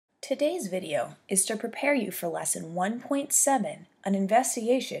Today's video is to prepare you for Lesson 1.7, an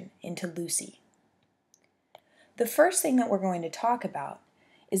investigation into Lucy. The first thing that we're going to talk about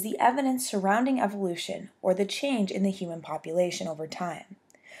is the evidence surrounding evolution or the change in the human population over time.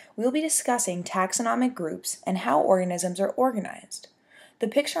 We'll be discussing taxonomic groups and how organisms are organized. The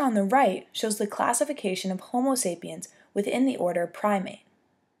picture on the right shows the classification of Homo sapiens within the order Primate.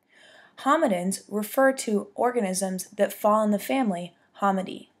 Hominids refer to organisms that fall in the family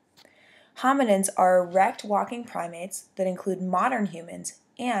Hominidae. Hominids are erect walking primates that include modern humans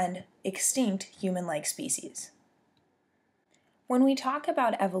and extinct human-like species. When we talk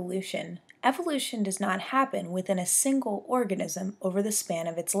about evolution, evolution does not happen within a single organism over the span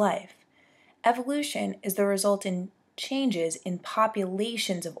of its life. Evolution is the result in changes in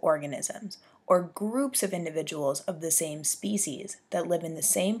populations of organisms or groups of individuals of the same species that live in the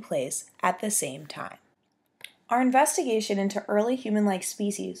same place at the same time. Our investigation into early human-like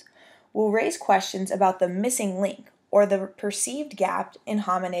species will raise questions about the missing link or the perceived gap in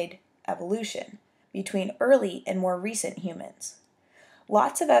hominid evolution between early and more recent humans.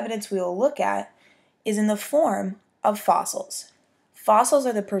 Lots of evidence we will look at is in the form of fossils. Fossils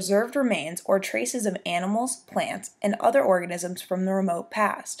are the preserved remains or traces of animals, plants, and other organisms from the remote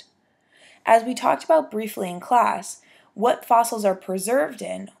past. As we talked about briefly in class, what fossils are preserved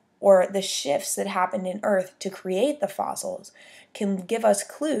in, or the shifts that happened in Earth to create the fossils, can give us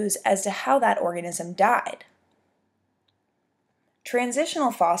clues as to how that organism died.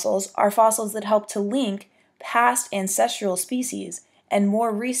 Transitional fossils are fossils that help to link past ancestral species and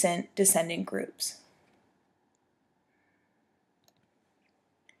more recent descendant groups.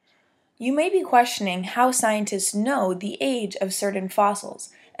 You may be questioning how scientists know the age of certain fossils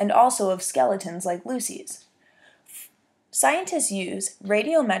and also of skeletons like Lucy's. Scientists use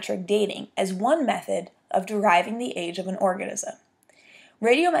radiometric dating as one method of deriving the age of an organism.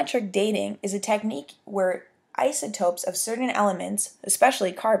 Radiometric dating is a technique where isotopes of certain elements,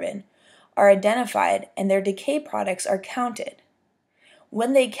 especially carbon, are identified and their decay products are counted.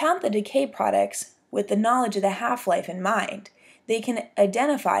 When they count the decay products with the knowledge of the half-life in mind, they can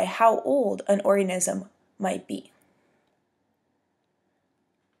identify how old an organism might be.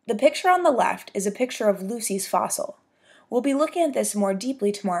 The picture on the left is a picture of Lucy's fossil. We'll be looking at this more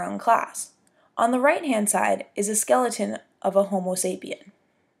deeply tomorrow in class. On the right-hand side is a skeleton of a Homo sapien.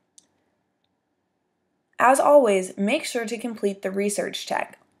 As always, make sure to complete the research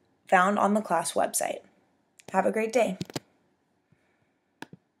check found on the class website. Have a great day.